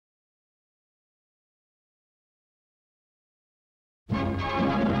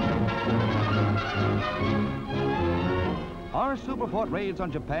Our Superfort raids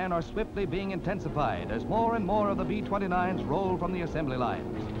on Japan are swiftly being intensified as more and more of the B-29s roll from the assembly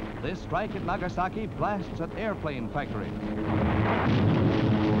lines. This strike at Nagasaki blasts at airplane factories.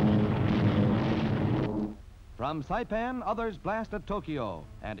 From Saipan, others blast at Tokyo,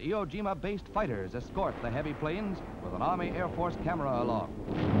 and Iwo Jima-based fighters escort the heavy planes with an Army Air Force camera along.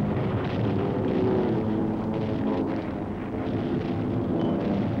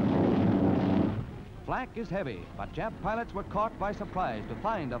 Flak is heavy, but Jap pilots were caught by surprise to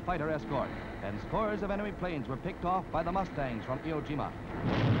find a fighter escort, and scores of enemy planes were picked off by the Mustangs from Iwo Jima.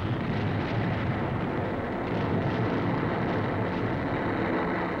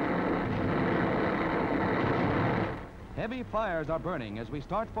 Heavy fires are burning as we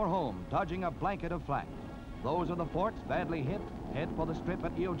start for home, dodging a blanket of flak. Those of the forts badly hit head for the strip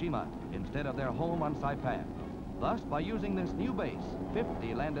at Iwo Jima instead of their home on Saipan. Thus, by using this new base,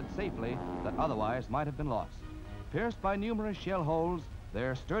 50 landed safely that otherwise might have been lost. Pierced by numerous shell holes,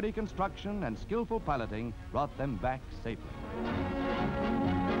 their sturdy construction and skillful piloting brought them back safely.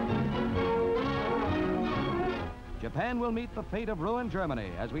 Japan will meet the fate of ruined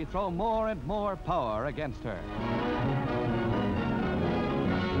Germany as we throw more and more power against her.